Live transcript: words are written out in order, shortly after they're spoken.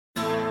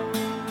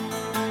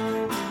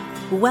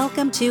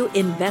Welcome to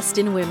Invest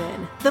in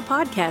Women, the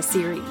podcast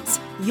series.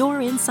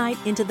 Your insight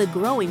into the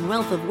growing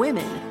wealth of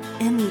women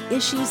and the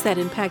issues that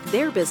impact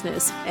their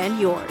business and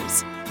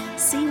yours.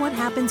 See what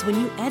happens when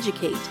you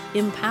educate,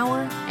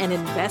 empower, and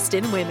invest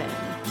in women.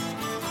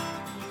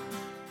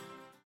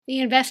 The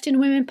Invest in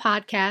Women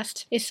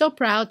podcast is so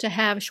proud to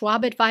have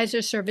Schwab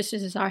Advisor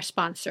Services as our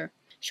sponsor.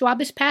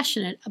 Schwab is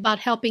passionate about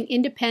helping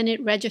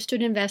independent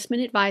registered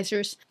investment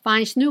advisors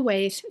find new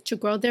ways to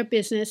grow their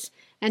business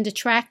and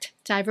attract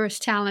diverse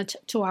talent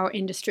to our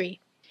industry.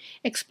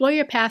 Explore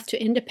your path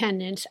to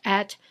independence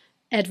at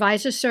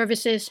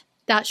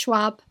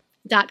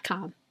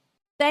advisorservices.schwab.com.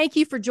 Thank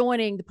you for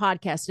joining the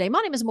podcast today. My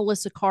name is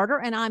Melissa Carter,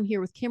 and I'm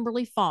here with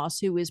Kimberly Foss,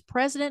 who is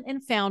president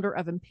and founder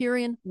of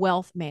Empyrion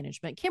Wealth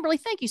Management. Kimberly,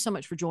 thank you so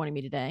much for joining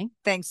me today.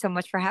 Thanks so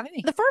much for having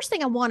me. The first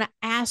thing I want to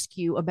ask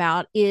you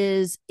about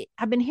is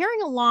I've been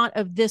hearing a lot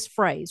of this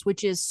phrase,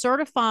 which is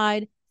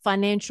certified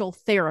financial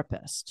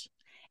therapist.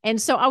 And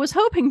so I was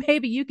hoping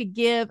maybe you could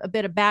give a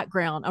bit of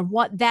background on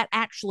what that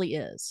actually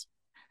is.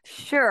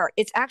 Sure.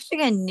 It's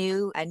actually a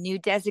new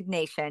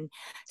designation.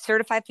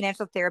 Certified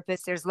financial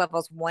therapist. There's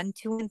levels 1,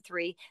 2, and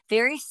 3,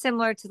 very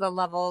similar to the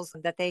levels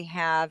that they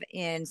have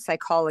in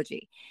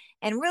psychology.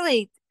 And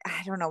really,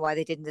 I don't know why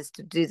they didn't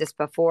do this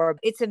before.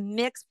 It's a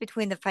mix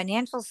between the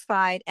financial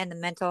side and the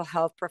mental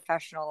health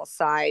professional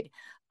side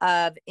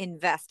of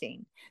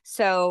investing.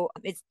 So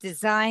it's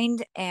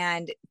designed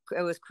and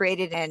it was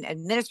created and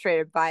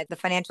administered by the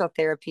Financial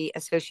Therapy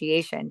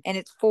Association. And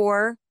it's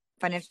for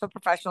financial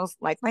professionals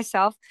like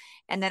myself,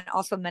 and then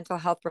also mental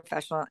health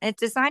professional. And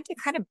it's designed to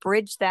kind of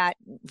bridge that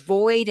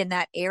void in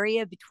that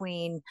area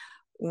between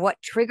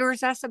what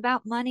triggers us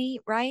about money,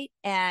 right?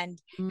 And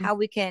how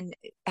can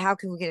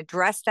we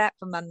address that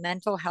from a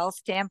mental health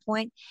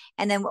standpoint,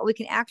 and then what we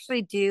can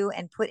actually do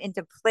and put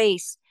into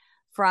place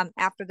from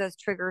after those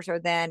triggers are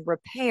then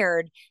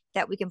repaired,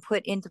 that we can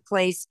put into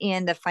place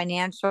in the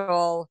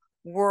financial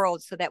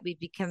world so that we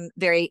become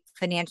very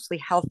financially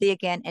healthy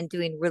again and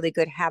doing really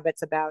good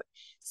habits about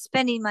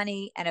spending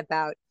money and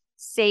about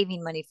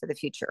saving money for the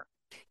future.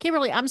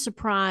 Kimberly, I'm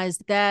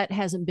surprised that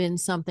hasn't been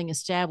something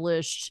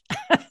established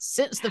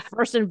since the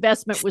first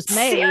investment was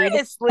made.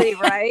 Seriously,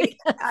 right?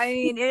 I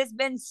mean, it has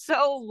been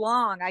so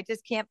long. I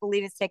just can't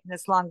believe it's taken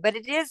this long, but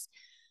it is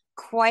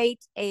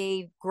quite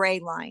a gray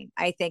line.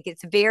 I think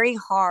it's very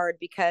hard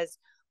because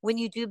when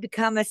you do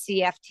become a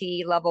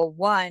CFT level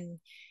 1,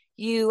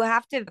 you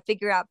have to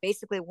figure out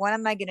basically what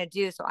am I going to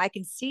do? So I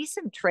can see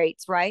some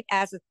traits, right?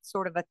 As a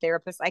sort of a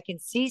therapist, I can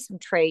see some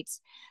traits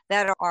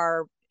that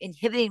are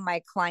inhibiting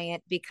my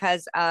client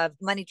because of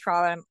money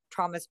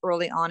traumas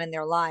early on in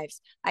their lives.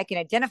 I can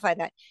identify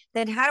that.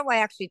 Then how do I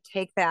actually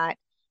take that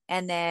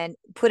and then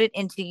put it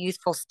into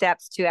useful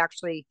steps to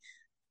actually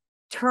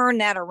turn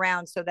that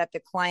around so that the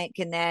client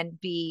can then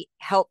be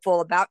helpful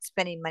about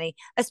spending money,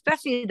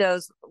 especially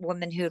those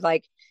women who have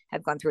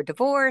gone through a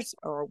divorce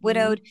or are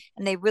widowed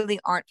and they really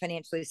aren't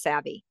financially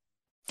savvy.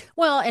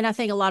 Well, and I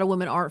think a lot of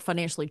women aren't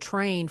financially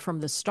trained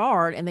from the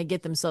start and they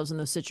get themselves in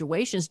those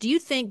situations. Do you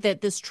think that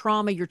this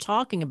trauma you're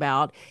talking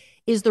about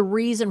is the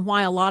reason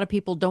why a lot of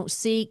people don't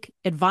seek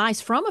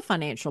advice from a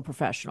financial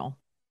professional?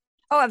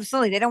 Oh,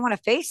 absolutely. They don't want to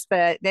it's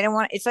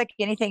like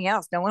anything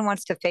else. No one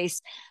wants to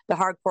face the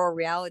hardcore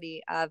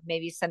reality of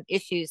maybe some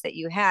issues that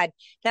you had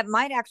that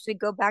might actually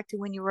go back to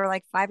when you were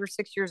like 5 or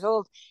 6 years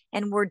old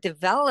and were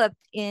developed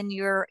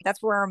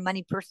that's where our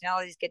money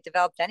personalities get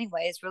developed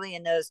anyway. It's really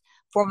in those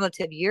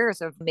formative years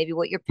of maybe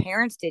what your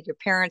parents did. Your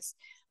parents,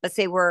 let's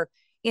say, were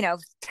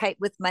tight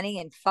with money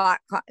and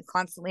fought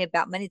constantly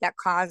about money. That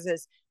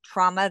causes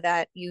trauma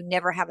that you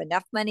never have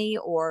enough money,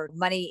 or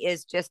money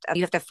is just, you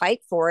have to fight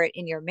for it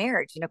in your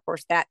marriage. And of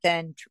course, that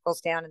then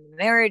trickles down in the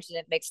marriage and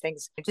it makes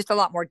things just a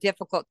lot more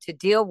difficult to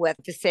deal with,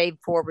 to save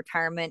for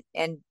retirement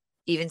and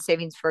even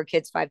savings for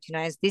kids,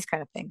 529s, these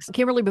kind of things.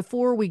 Kimberly,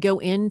 before we go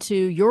into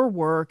your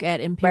work at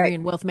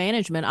Empyrion Wealth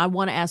Management, I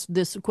want to ask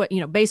this,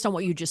 based on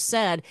what you just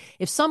said,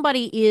 if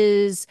somebody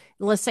is,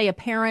 let's say, a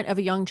parent of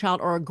a young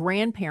child or a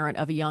grandparent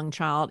of a young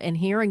child and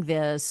hearing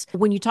this,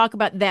 when you talk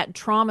about that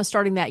trauma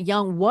starting that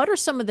young, what are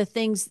some of the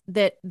things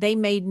that they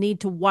may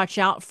need to watch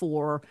out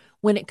for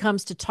when it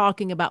comes to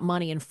talking about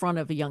money in front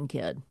of a young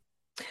kid?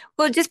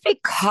 Well, just be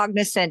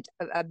cognizant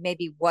of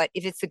maybe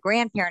if it's a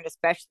grandparent,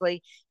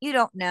 especially, you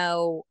don't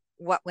know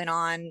what went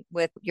on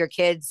with your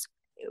kids,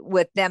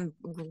 with them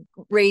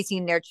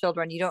raising their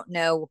children. You don't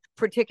know,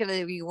 particularly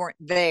if you weren't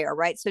there,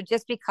 right? So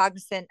just be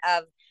cognizant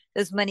of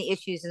those money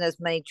issues and those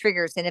money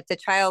triggers. And if the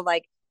child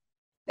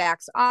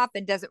backs off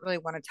and doesn't really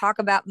want to talk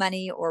about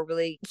money, or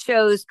really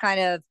shows kind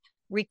of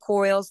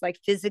recoils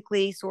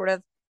physically, sort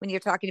of, when you're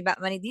talking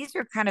about money, these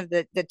are kind of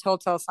the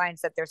telltale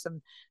signs that there's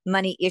some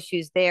money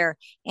issues there.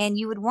 And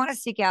you would want to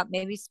seek out,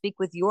 maybe speak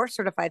with your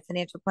certified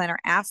financial planner,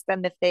 ask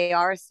them if they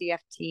are a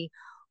CFT,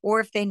 or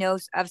if they know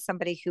of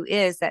somebody who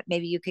is, that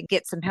maybe you can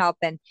get some help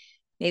and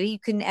maybe you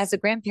can, as a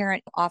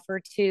grandparent, offer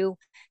to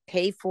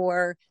pay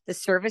for the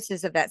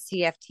services of that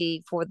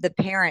CFT for the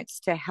parents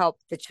to help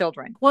the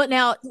children. Well,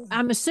 now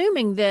I'm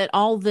assuming that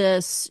all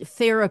this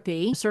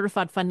therapy,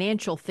 certified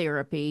financial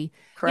therapy,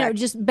 Correct.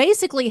 just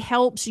basically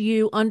helps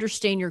you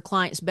understand your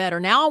clients better.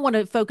 Now I want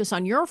to focus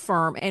on your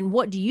firm and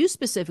what do you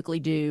specifically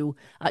do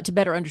to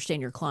better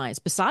understand your clients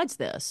besides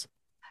this?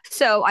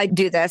 So I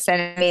do this.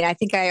 And I mean, I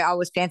think I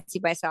always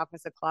fancied myself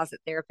as a closet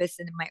therapist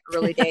in my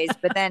early days,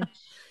 but then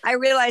I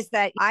realized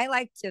that I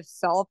like to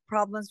solve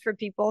problems for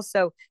people.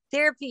 So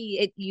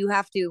therapy, you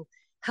have to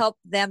help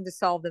them to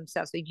solve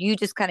themselves. So you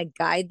just kind of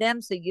guide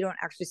them so you don't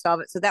actually solve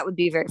it. So that would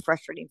be very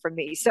frustrating for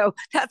me. So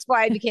that's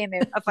why I became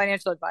a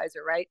financial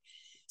advisor, right?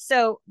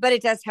 So, but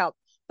it does help.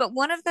 But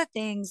one of the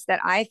things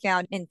that I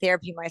found in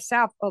therapy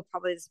myself,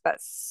 probably this about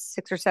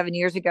 6 or 7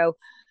 years ago,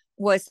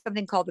 was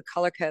something called the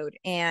color code.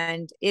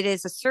 And it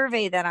is a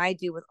survey that I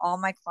do with all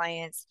my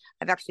clients.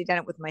 I've actually done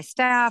it with my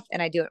staff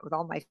and I do it with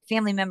all my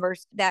family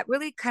members that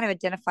really kind of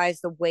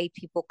identifies the way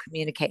people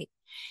communicate.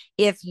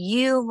 If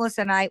you,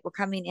 Melissa, and I were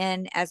coming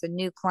in as a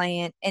new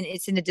client and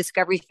it's in the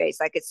discovery phase,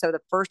 like it's so the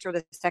first or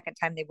the second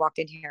time they walked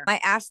in here, I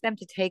asked them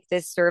to take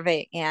this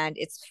survey and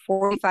it's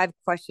 45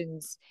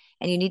 questions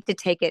and you need to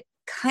take it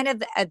kind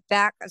of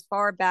as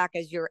far back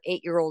as your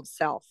 8-year-old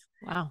self.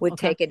 Wow. Would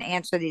Okay. take and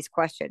answer these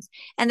questions.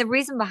 And the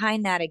reason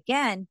behind that,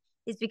 again,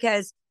 is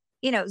because,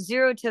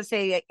 0 to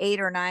say like 8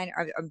 or 9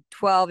 or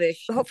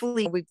 12-ish,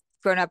 hopefully we've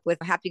grown up with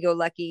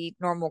happy-go-lucky,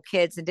 normal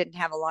kids and didn't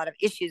have a lot of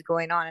issues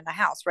going on in the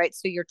house, right?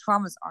 So your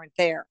traumas aren't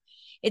there.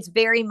 It's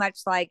very much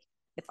like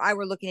if I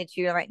were looking at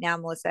you right now,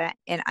 Melissa,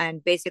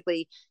 and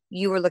basically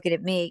you were looking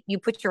at me, you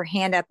put your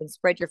hand up and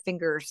spread your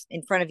fingers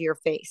in front of your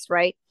face,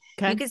 right?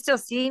 Okay. You can still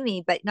see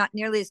me, but not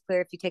nearly as clear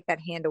if you take that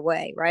hand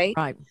away, right?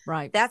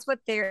 Right. That's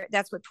what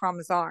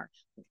traumas are.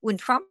 When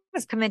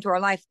traumas come into our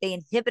life, they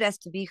inhibit us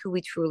to be who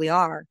we truly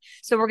are.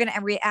 So we're going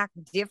to react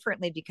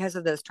differently because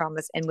of those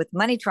traumas. And with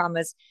money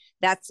traumas,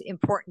 that's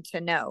important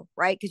to know,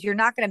 right? Because you're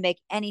not going to make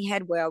any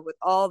headway with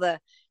all the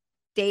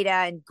data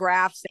and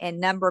graphs and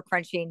number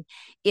crunching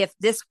if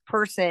this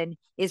person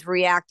is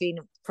reacting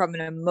from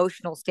an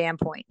emotional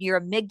standpoint.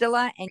 Your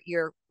amygdala and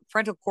your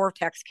frontal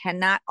cortex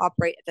cannot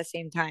operate at the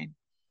same time.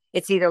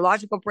 It's either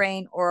logical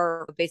brain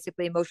or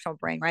basically emotional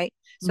brain, right?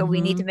 So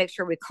we need to make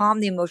sure we calm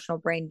the emotional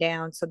brain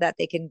down so that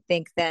they can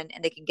think then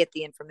and they can get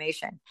the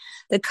information.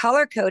 The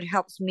color code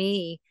helps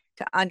me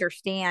to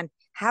understand,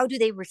 how do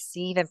they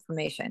receive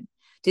information?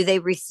 Do they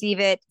receive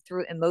it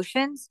through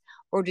emotions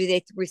or do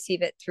they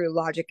receive it through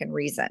logic and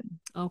reason?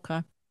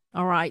 Okay.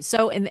 All right.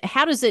 So, and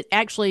how does it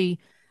actually,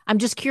 I'm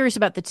just curious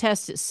about the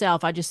test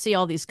itself. I just see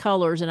all these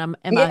colors and am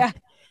I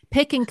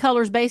picking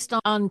colors based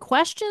on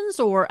questions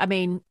or, I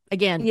mean,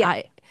 again,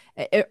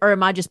 or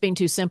am I just being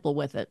too simple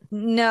with it?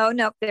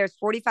 No. There's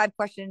 45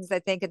 questions, I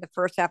think, in the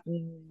first half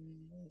and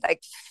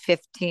like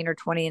 15 or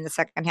 20 in the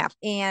second half.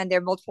 And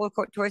they're multiple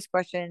choice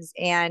questions.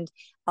 And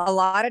a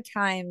lot of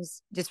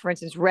times, just for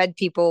instance, red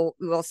people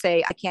will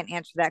say, I can't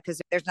answer that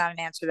because there's not an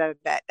answer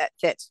that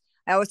fits.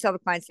 I always tell the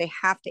clients they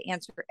have to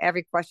answer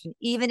every question,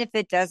 even if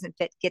it doesn't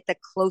fit, get the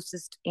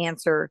closest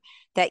answer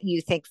that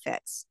you think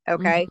fits.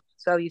 Okay.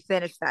 So you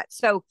finish that.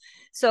 So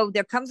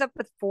there comes up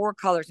with 4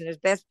 colors and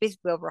there's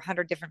basically over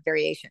 100 different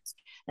variations.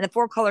 And the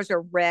 4 colors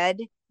are red,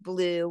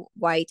 blue,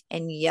 white,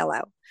 and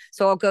yellow.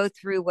 So I'll go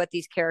through what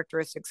these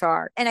characteristics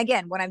are. And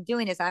again, what I'm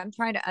doing is I'm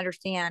trying to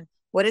understand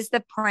what is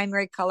the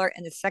primary color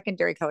and the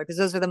secondary color, because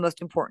those are the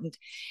most important.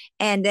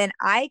 And then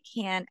I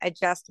can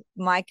adjust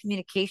my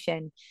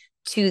communication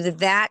to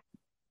that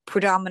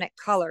predominant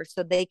color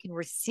so they can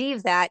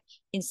receive that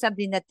in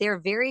something that they're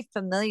very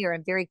familiar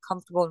and very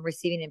comfortable in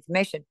receiving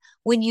information.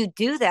 When you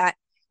do that,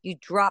 you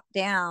drop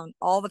down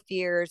all the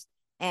fears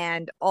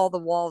and all the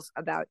walls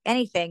about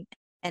anything.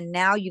 And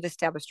now you've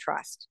established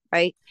trust,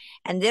 right?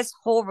 And this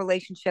whole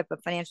relationship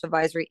of financial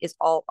advisory is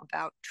all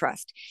about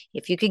trust.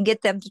 If you can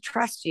get them to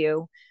trust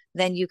you,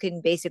 then you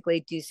can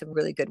basically do some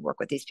really good work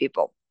with these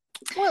people.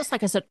 Well, it's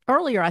like I said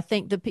earlier, I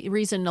think the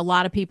reason a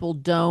lot of people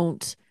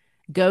don't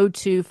go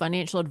to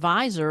financial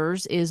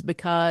advisors is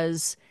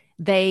because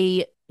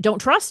they don't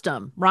trust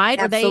them, right?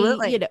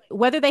 Absolutely. Or they,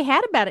 whether they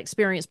had a bad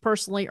experience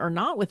personally or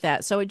not with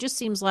that. So it just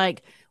seems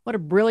like what a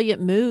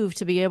brilliant move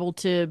to be able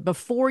to,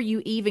 before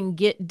you even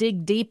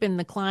dig deep in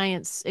the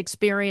client's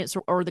experience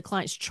or the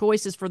client's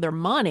choices for their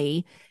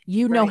money,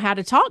 know how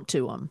to talk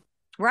to them.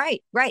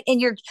 Right.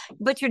 And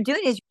what you're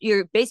doing is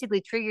you're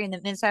basically triggering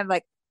them inside,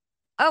 like,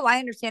 oh, I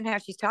understand how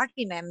she's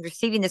talking, ma'am. I'm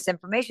receiving this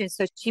information.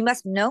 So she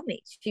must know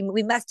me.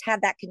 We must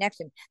have that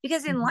connection,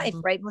 because in life,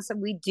 right, Melissa,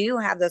 we do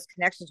have those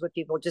connections with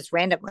people just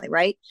randomly,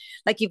 right?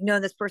 Like you've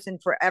known this person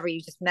forever. You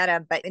just met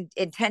them, but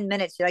in 10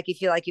 minutes, you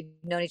feel like you've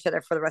known each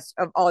other for the rest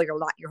of all your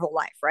whole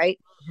life, right?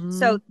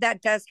 So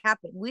that does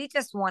happen. We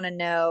just want to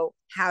know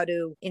how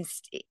to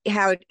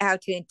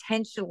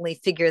intentionally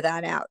figure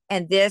that out.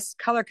 And this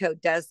color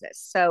code does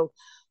this. So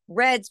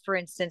Reds, for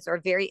instance,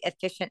 are very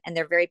efficient and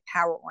they're very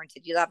power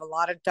oriented. You have a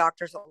lot of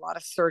doctors, a lot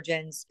of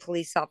surgeons,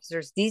 police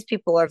officers. These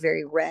people are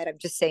very red. I'm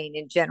just saying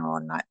in general.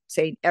 I'm not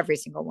saying every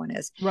single one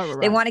is. Right.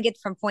 They want to get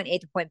from point A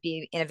to point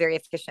B in a very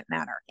efficient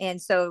manner.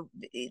 And so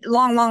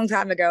long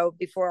time ago,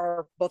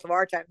 before both of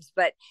our times,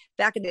 but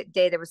back in the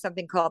day, there was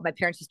something called, my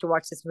parents used to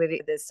watch this movie,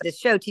 this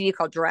show TV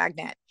called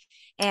Dragnet.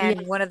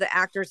 And one of the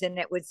actors in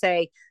it would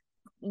say,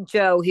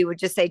 Joe, he would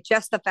just say,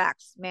 just the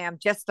facts, ma'am,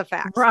 just the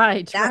facts.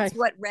 Right. That's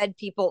what red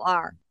people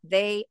are.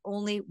 They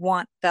only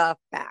want the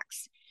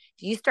facts.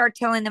 If you start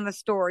telling them a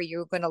story,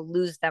 you're going to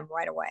lose them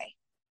right away.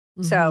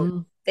 Mm-hmm.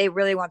 So they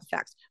really want the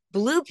facts.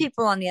 Blue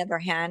people, on the other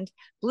hand,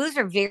 blues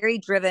are very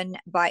driven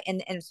by,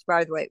 and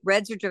by the way,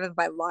 reds are driven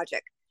by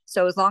logic.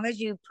 So as long as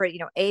you put,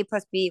 A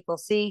plus B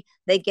equals C,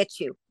 they get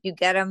you. You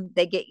get them,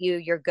 they get you,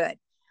 you're good.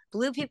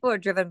 Blue people are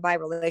driven by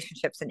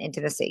relationships and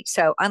intimacy.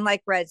 So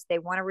unlike reds, they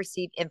want to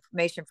receive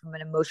information from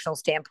an emotional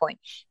standpoint.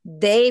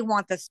 They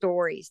want the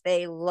stories.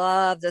 They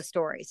love the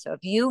stories. So if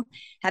you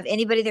have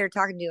anybody they're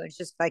talking to and it's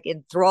just like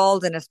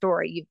enthralled in a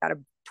story, you've got a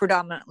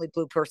predominantly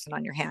blue person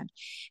on your hand.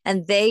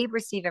 And they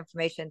receive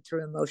information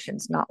through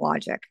emotions, not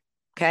logic.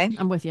 Okay.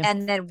 I'm with you.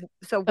 And then,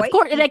 so white of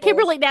course, people, and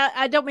Kimberly, now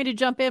I don't mean to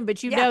jump in,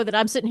 but you know that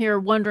I'm sitting here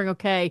wondering,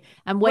 okay,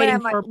 I'm waiting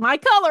for my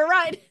color,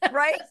 right?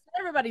 Right.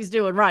 Everybody's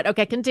doing right.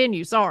 Okay.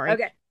 Continue. Sorry.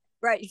 Okay.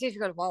 Right. You just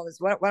go to well,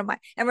 what am I?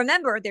 And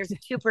remember, there's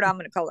two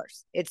predominant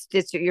colors. It's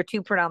your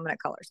two predominant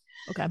colors.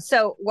 Okay.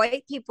 So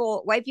white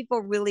people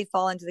really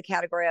fall into the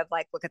category of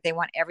like, look, they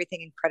want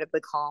everything incredibly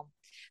calm.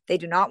 They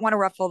do not want to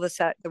ruffle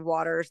the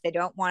waters. They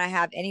don't want to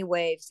have any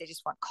waves. They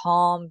just want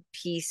calm,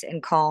 peace,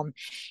 and calm.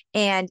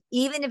 And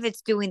even if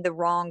it's doing the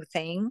wrong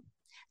thing,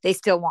 they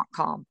still want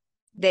calm.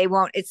 They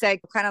won't. It's like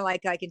kind of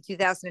like in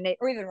 2008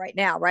 or even right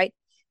now, right?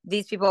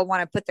 These people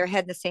want to put their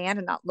head in the sand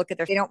and not look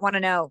at they don't want to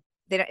know.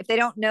 If they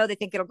don't know, they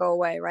think it'll go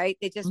away, right?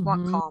 They just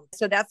want calm.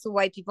 So that's the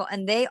white people.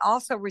 And they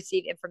also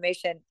receive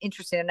information,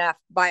 interesting enough,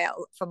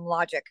 from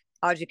logic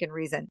and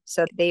reason.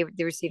 So they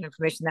receive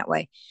information that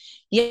way.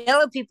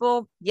 Yellow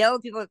people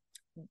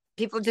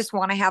just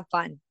want to have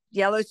fun.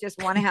 Yellows just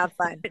want to have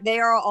fun. They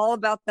are all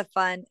about the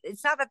fun.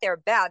 It's not that they're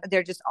bad.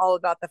 They're just all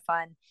about the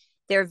fun.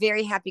 They're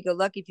very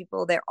happy-go-lucky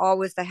people. They're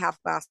always the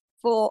half glass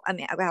full.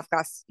 Half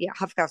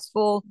glass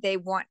full.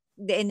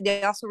 And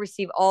they also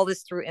receive all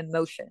this through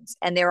emotions,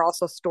 and they're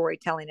also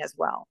storytelling as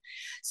well.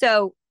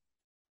 So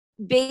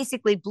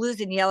basically blues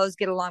and yellows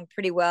get along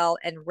pretty well,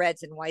 and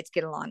reds and whites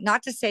get along.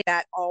 Not to say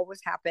that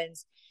always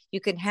happens.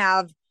 You can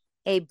have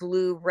a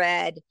blue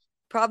red.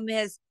 Problem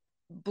is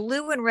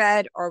blue and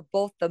red are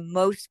both the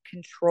most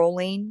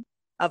controlling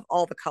of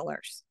all the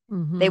colors.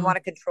 They want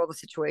to control the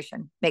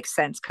situation. Makes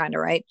sense, kind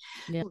of, right?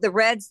 Yeah. The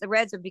reds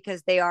are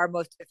because they are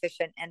most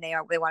efficient and they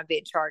want to be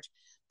in charge.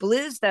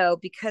 Blues, though,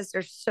 because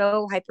they're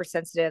so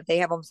hypersensitive, they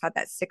have almost had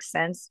that sixth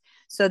sense.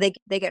 So they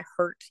get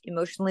hurt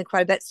emotionally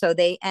quite a bit. So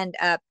they end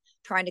up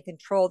trying to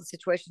control the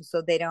situation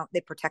so they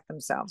protect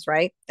themselves,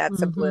 right?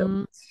 That's a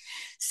blue.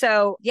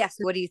 So yes,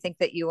 what do you think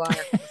that you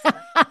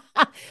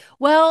are?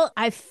 Well,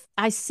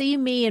 I see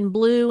me in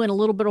blue and a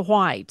little bit of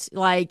white.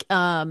 Like,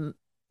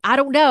 I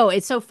don't know.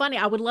 It's so funny.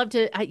 I would love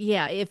to.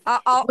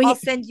 I'll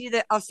send you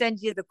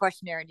the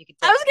questionnaire and you can.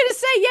 I was going to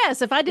say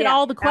yes. If I did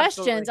all the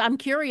questions, absolutely. I'm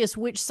curious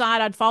which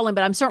side I'd fall in,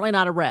 but I'm certainly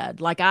not a red.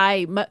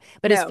 But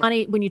it's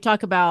funny when you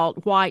talk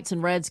about whites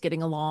and reds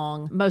getting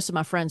along. Most of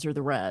my friends are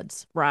the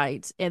reds,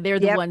 right? And they're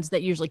the ones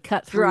that usually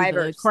cut through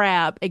the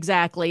crap.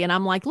 Exactly. And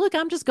I'm like, look,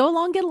 I'm just go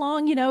along, get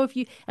along.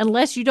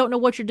 Unless you don't know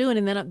what you're doing,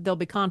 and then there'll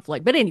be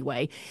conflict. But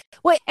anyway,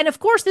 and of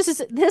course,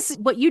 this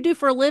what you do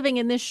for a living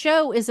in this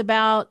show is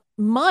about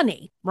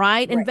money,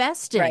 right?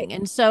 Investing. Right.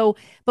 And so,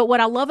 but what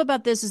I love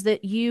about this is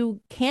that you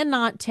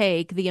cannot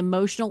take the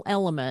emotional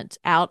element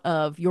out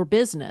of your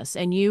business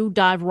and you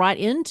dive right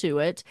into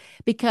it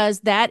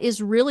because that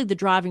is really the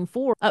driving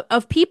force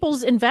of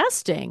people's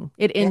investing.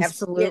 It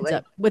ends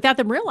up without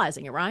them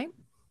realizing it, right?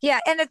 Yeah.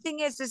 And the thing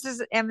is,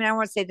 I don't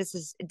want to say this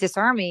is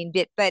disarming,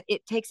 but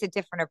it takes a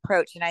different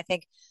approach. And I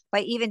think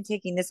by even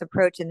taking this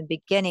approach in the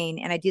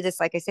beginning, and I do this,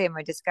 like I say, in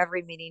my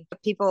discovery meeting,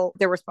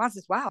 their response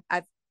is, wow,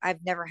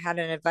 I've never had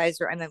an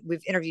advisor. I mean,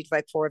 we've interviewed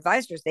like 4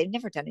 advisors. They've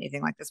never done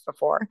anything like this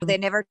before. They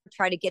never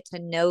try to get to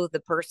know the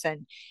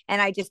person.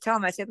 And I just tell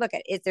them, I said, look,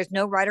 there's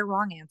no right or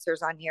wrong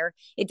answers on here.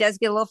 It does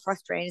get a little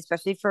frustrating,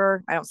 especially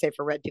I don't say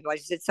for red people. I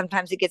just said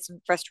sometimes it gets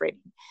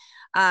frustrating.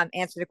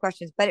 Answer the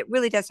questions, but it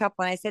really does help.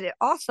 And I said it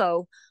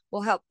also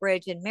will help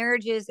bridge in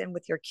marriages and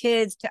with your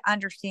kids to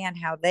understand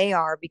how they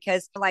are,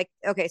 because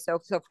so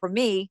for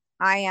me,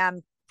 I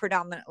am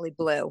predominantly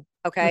blue.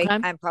 Okay.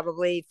 I'm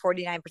probably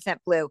 49%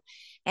 blue.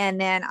 And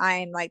then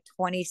I'm like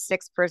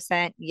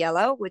 26%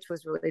 yellow, which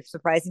was really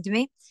surprising to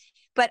me.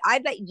 But I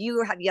bet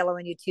you have yellow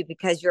in you too,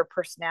 because your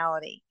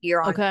personality,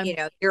 you're on,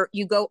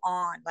 you go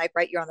on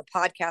you're on the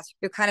podcast.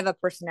 You're kind of a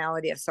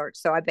personality of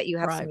sorts. So I bet you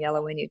have some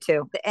yellow in you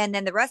too. And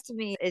then the rest of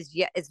me is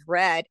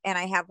red. And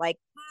I have like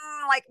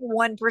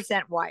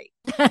 1% white.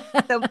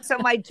 so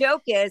my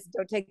joke is,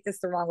 don't take this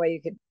the wrong way.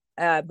 You could,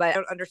 but I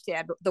don't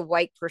understand the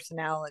white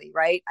personality,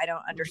 right? I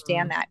don't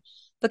understand that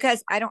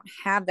because I don't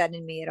have that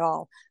in me at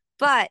all.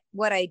 But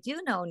what I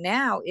do know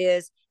now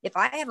is if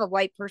I have a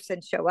white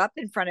person show up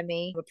in front of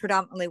me,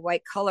 predominantly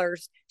white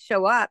colors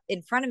show up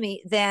in front of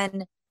me,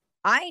 then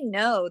I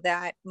know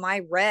that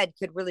my red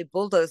could really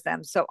bulldoze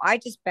them. So I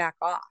just back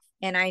off,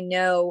 and I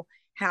know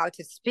how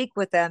to speak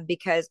with them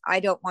because I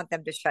don't want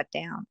them to shut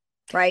down.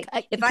 Right.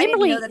 If I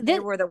didn't know that they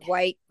were the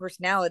white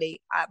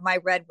personality, my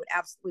red would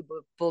absolutely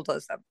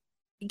bulldoze them.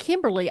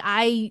 Kimberly,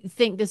 I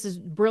think this is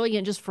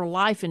brilliant just for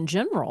life in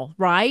general,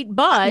 right?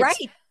 But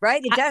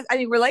right. It does. I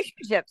mean,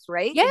 relationships,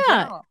 right? Yeah, in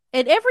general.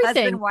 And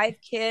everything. Husband, wife,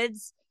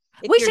 kids.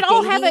 We should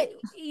all have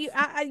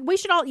we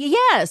should all,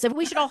 yes, and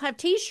we should all have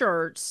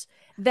T-shirts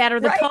that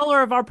are the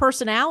color of our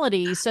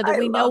personality so that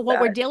we know what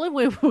we're dealing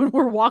with when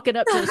we're walking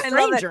up to a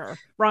stranger,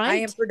 right? I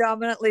am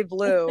predominantly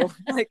blue.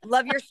 Like,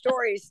 love your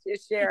stories to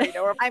share,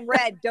 or I'm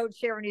red, don't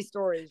share any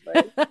stories,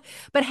 right?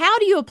 But how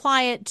do you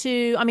apply it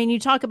to, I mean, you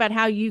talk about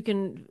how you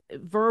can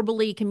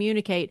verbally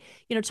communicate,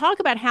 talk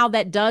about how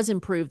that does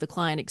improve the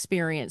client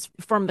experience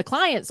from the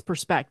client's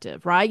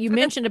perspective, right? You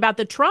mentioned about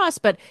the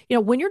trust, but,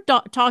 when you're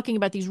talking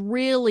about these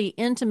really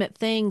intimate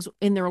things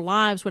in their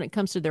lives when it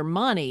comes to their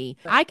money,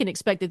 I can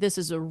expect that this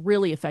is a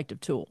really effective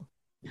tool.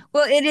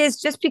 Well, it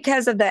is just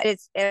because of that. I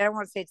don't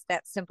want to say it's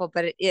that simple,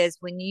 but it is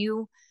when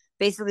you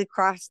basically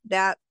cross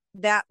that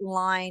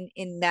line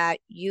in that,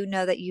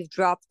 that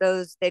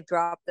they've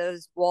dropped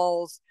those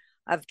walls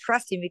of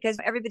trusting, because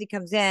everybody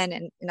comes in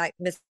and like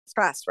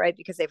mistrust, right?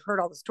 Because they've heard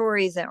all the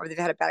stories or they've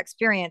had a bad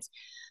experience.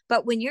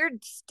 But when you're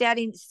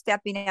stepping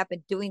up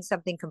and doing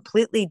something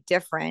completely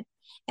different,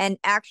 and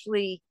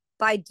actually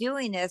by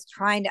doing this,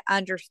 trying to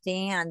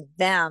understand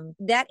them,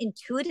 that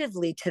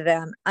intuitively to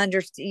them,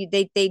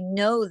 they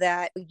know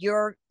that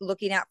you're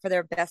looking out for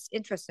their best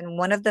interest. And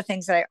one of the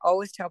things that I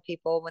always tell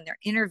people when they're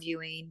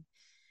interviewing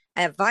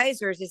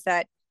advisors is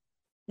that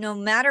no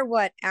matter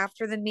what,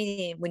 after the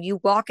meeting, when you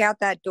walk out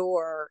that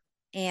door,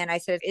 and I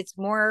said, it's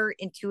more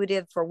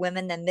intuitive for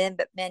women than men,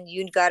 but men,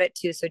 you got it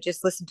too. So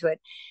just listen to it.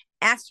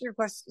 Ask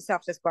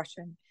yourself this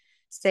question.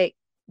 Say,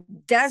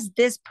 does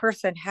this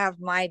person have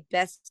my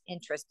best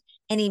interest?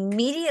 And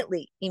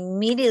immediately,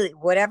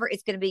 whatever,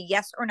 it's going to be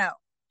yes or no.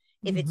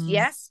 If it's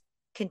yes,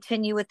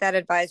 continue with that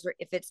advisor.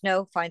 If it's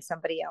no, find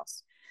somebody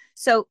else.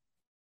 So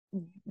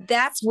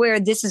that's where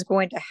this is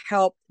going to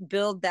help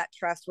build that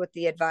trust with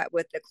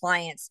the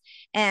clients.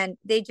 And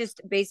they just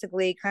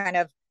basically kind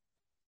of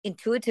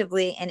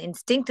intuitively and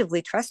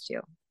instinctively trust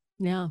you.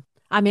 Yeah.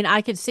 I mean,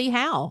 I could see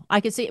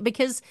it,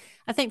 because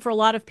I think for a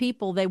lot of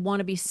people, they want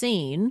to be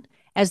seen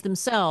as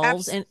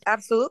themselves.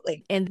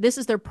 Absolutely. And this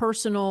is their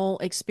personal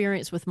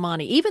experience with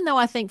money. Even though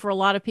I think for a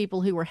lot of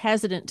people who are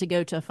hesitant to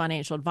go to a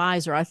financial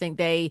advisor, I think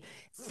they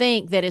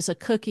think that it's a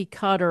cookie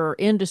cutter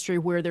industry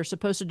where they're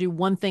supposed to do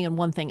one thing and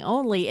one thing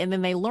only. And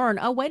then they learn,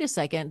 oh, wait a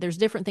second, there's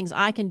different things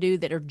I can do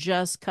that are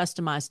just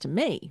customized to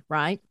me.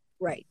 Right.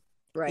 Right.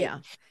 Yeah.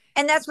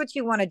 And that's what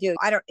you want to do.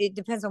 It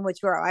depends on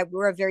what you are.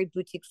 We're a very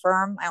boutique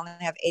firm. I only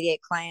have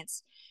 88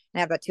 clients and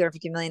I have about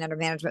 250 million under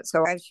management.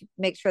 So I should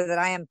make sure that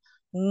I am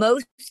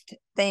most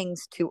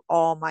things to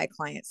all my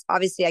clients.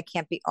 Obviously, I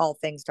can't be all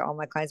things to all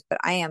my clients, but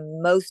I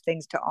am most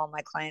things to all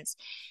my clients.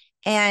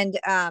 And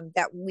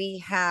that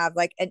we have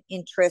like an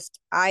interest.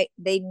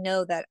 They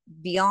know that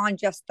beyond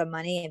just the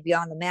money and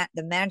beyond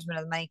the management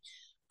of the money,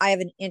 I have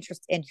an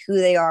interest in who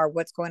they are,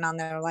 what's going on in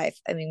their life.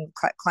 I mean,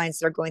 clients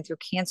that are going through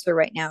cancer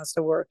right now.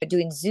 So we're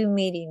doing Zoom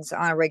meetings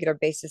on a regular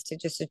basis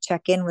to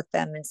check in with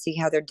them and see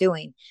how they're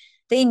doing.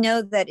 They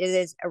know that it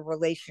is a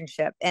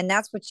relationship, and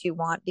that's what you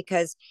want,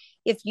 because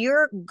if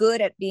you're good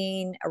at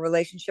being a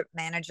relationship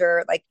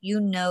manager, like,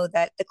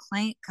 that the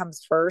client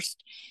comes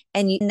first,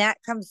 and that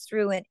comes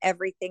through in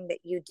everything that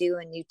you do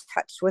and you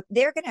touch with,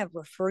 they're going to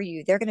refer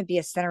you. They're going to be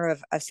a center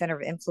of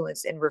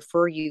influence and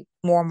refer you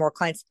more and more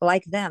clients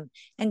like them.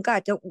 And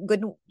God,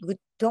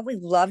 don't we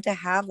love to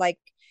have, like,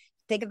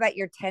 think about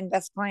your 10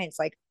 best clients.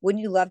 Like,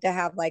 wouldn't you love to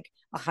have like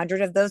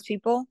 100 of those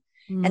people?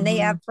 And they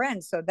have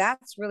friends. So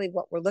that's really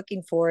what we're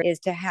looking for, is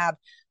to have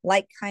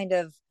like kind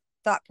of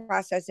thought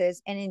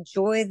processes and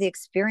enjoy the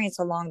experience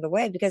along the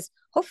way, because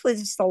hopefully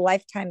this is a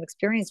lifetime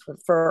experience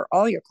for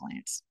all your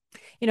clients.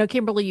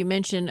 Kimberly, you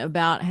mentioned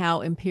about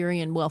how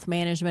Empyrion Wealth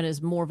Management is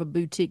more of a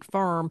boutique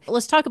firm.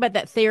 Let's talk about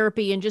that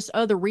therapy and just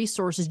other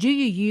resources. Do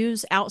you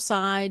use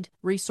outside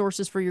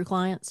resources for your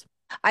clients?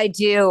 I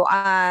do.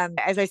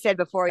 As I said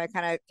before, I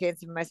kind of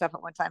fancied myself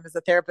at one time as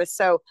a therapist.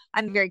 So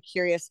I'm very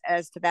curious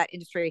as to that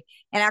industry.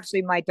 And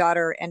actually, my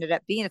daughter ended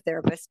up being a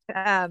therapist.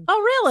 Oh,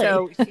 really?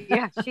 So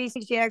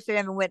she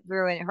actually went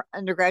through her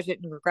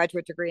undergraduate and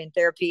graduate degree in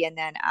therapy. And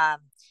then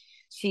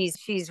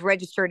she's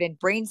registered in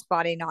brain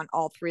spotting on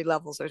all three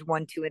levels. There's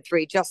 1, 2, and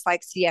 3, just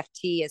like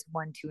CFT is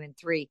 1, 2, and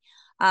 3.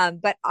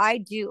 But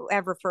I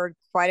have referred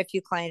quite a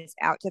few clients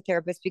out to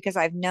therapists, because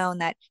I've known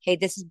that, hey,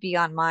 this is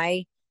beyond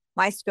my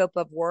scope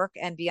of work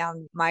and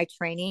beyond my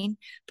training,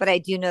 but I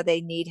do know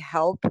they need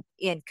help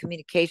in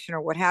communication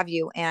or what have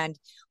you. And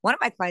one of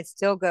my clients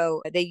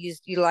they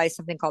utilize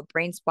something called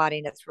brain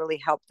spotting that's really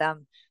helped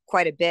them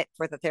quite a bit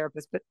for the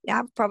therapist. But I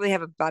probably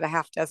have about a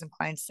half dozen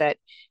clients that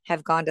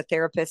have gone to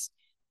therapists.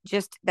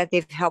 just that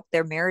they've helped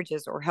their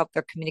marriages or helped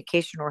their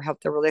communication or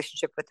helped their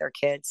relationship with their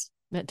kids.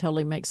 That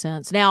totally makes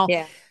sense. Now,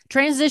 Yeah.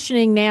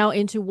 transitioning now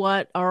into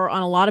what are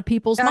on a lot of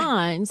people's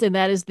minds, and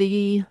that is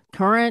the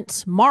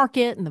current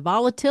market and the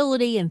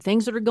volatility and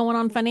things that are going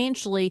on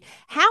financially.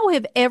 How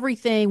have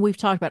everything we've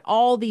talked about,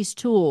 all these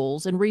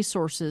tools and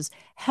resources,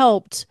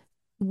 helped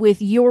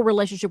with your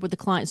relationship with the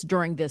clients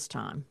during this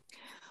time?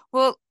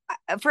 Well,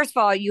 first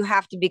of all, you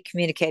have to be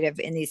communicative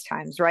in these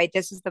times, right?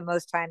 This is the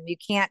most time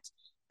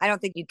I don't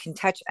think you can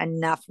touch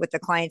enough with the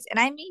clients. And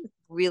I mean,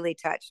 really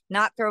touch,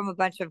 not throw them a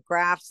bunch of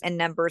graphs and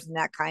numbers and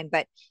that kind,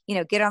 but,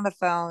 get on the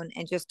phone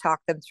and just talk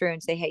them through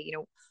and say, hey,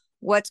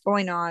 what's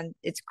going on?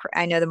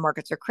 I know the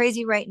markets are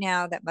crazy right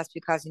now. That must be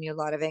causing you a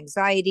lot of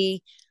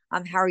anxiety.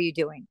 How are you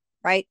doing?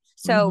 Right.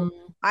 So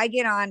I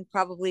get on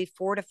probably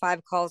 4 to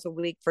 5 calls a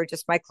week for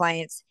just my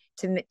clients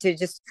to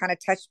just kind of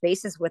touch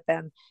bases with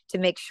them to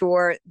make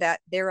sure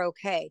that they're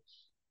okay.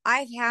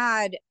 I've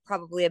had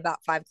probably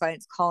about 5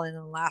 clients call in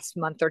the last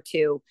month or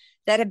two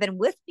that have been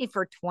with me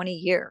for 20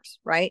 years,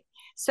 right?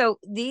 So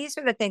these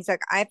are the things,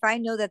 like if I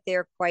know that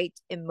they're quite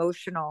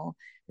emotional,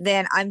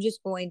 then I'm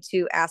just going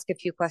to ask a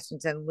few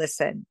questions and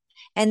listen.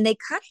 And they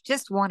kind of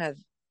just want to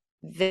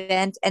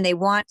vent, and they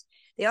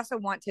also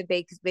want to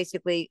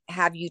basically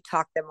have you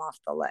talk them off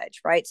the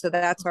ledge, right? So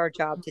that's our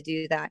job to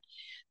do that.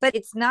 But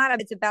it's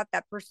about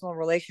that personal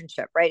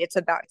relationship, right? It's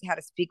about how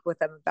to speak with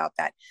them about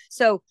that.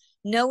 So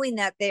knowing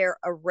that they're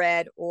a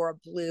red or a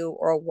blue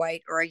or a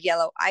white or a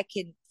yellow, I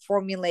can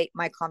formulate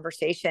my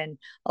conversation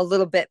a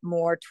little bit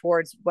more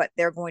towards what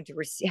they're going to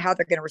receive, how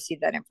they're going to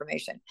receive that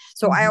information.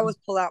 So I always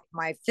pull out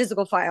my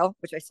physical file,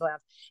 which I still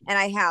have, and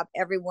I have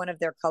every one of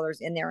their colors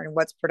in there and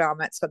what's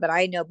predominant, so that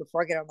I know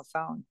before I get on the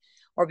phone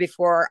or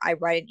before I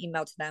write an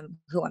email to them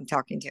who I'm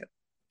talking to.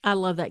 I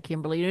love that,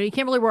 Kimberly.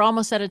 Kimberly, we're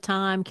almost out of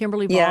time.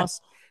 Kimberly Yeah. Foss,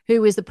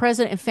 who is the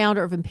president and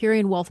founder of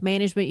Empyrion Wealth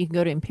Management. You can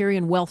go to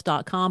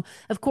empyrionwealth.com.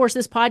 Of course,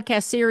 this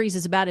podcast series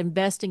is about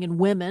investing in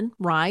women,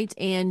 right?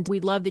 And we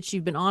love that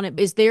you've been on it.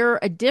 Is there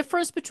a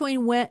difference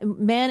between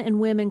men and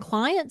women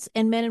clients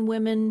and men and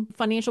women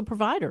financial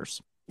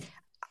providers?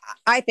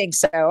 I think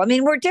so. I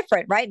mean, we're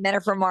different, right? Men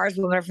are from Mars,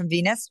 women are from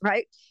Venus,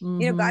 right?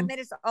 God made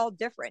us all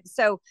different.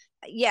 So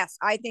yes,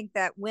 I think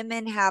that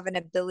women have an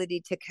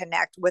ability to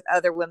connect with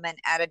other women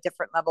at a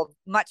different level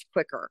much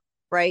quicker,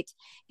 right?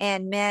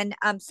 And men,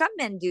 some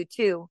men do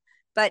too,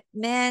 but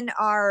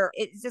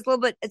it's a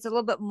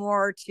little bit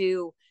more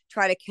to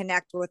try to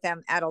connect with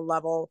them at a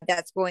level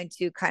that's going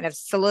to kind of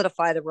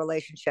solidify the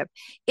relationship.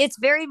 It's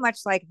very much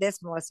like this,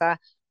 Melissa.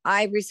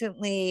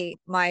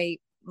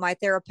 My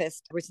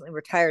therapist recently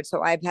retired,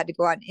 so I've had to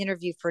go out and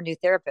interview for a new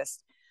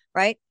therapist,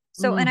 right?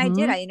 So, and I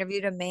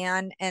interviewed a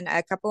man and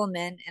a couple of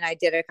men, and I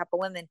did a couple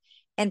of women.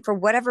 And for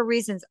whatever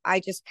reasons,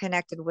 I just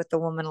connected with the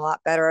woman a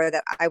lot better,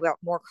 that I felt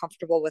more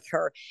comfortable with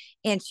her.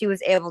 And she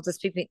was able to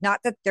speak to me,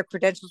 not that their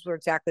credentials were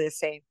exactly the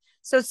same.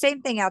 So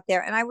same thing out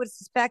there. And I would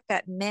suspect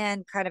that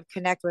men kind of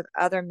connect with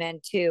other men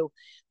too.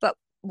 But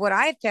what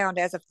I found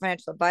as a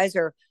financial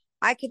advisor,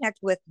 I connect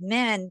with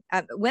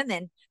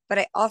women, but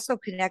I also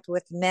connect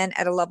with men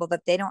at a level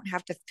that they don't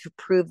have to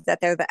prove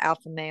that they're the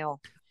alpha male.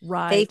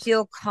 Right. They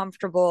feel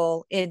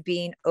comfortable in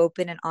being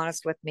open and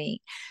honest with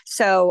me.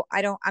 So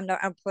I'm not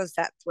opposed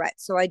to that threat.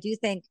 So I do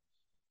think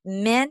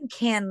men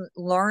can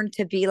learn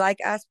to be like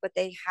us, but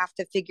they have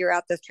to figure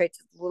out those traits.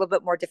 It's a little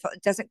bit more difficult.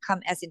 It doesn't come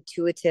as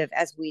intuitive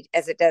as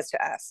it does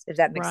to us, if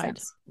that makes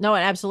sense. No,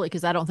 absolutely,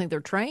 because I don't think they're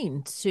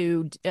trained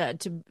to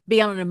be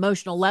on an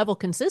emotional level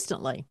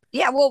consistently.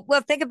 Yeah, well,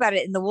 think about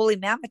it. In the woolly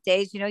mammoth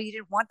days, you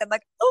didn't want them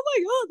like, oh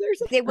my God,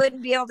 they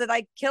wouldn't be able to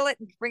like kill it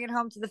and bring it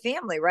home to the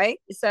family, right?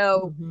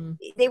 So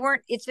they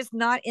weren't. It's just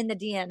not in the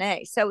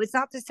DNA. So it's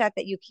not to say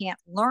that you can't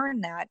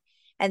learn that.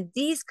 And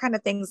these kind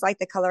of things like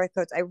the color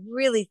codes, I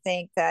really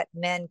think that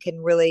men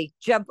can really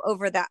jump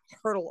over that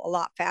hurdle a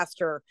lot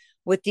faster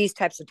with these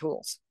types of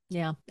tools.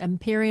 Yeah.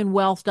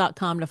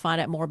 EmpyrionWealth.com to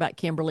find out more about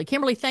Kimberly.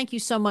 Kimberly, thank you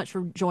so much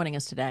for joining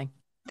us today.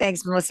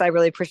 Thanks, Melissa. I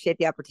really appreciate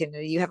the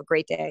opportunity. You have a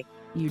great day.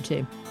 You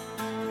too.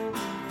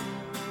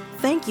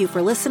 Thank you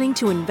for listening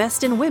to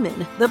Invest in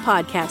Women, the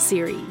podcast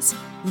series.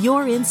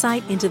 Your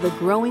insight into the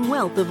growing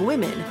wealth of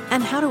women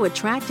and how to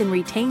attract and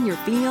retain your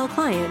female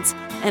clients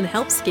and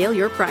help scale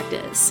your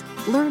practice.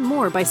 Learn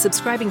more by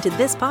subscribing to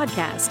this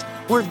podcast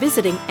or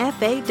visiting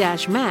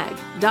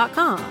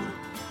fa-mag.com.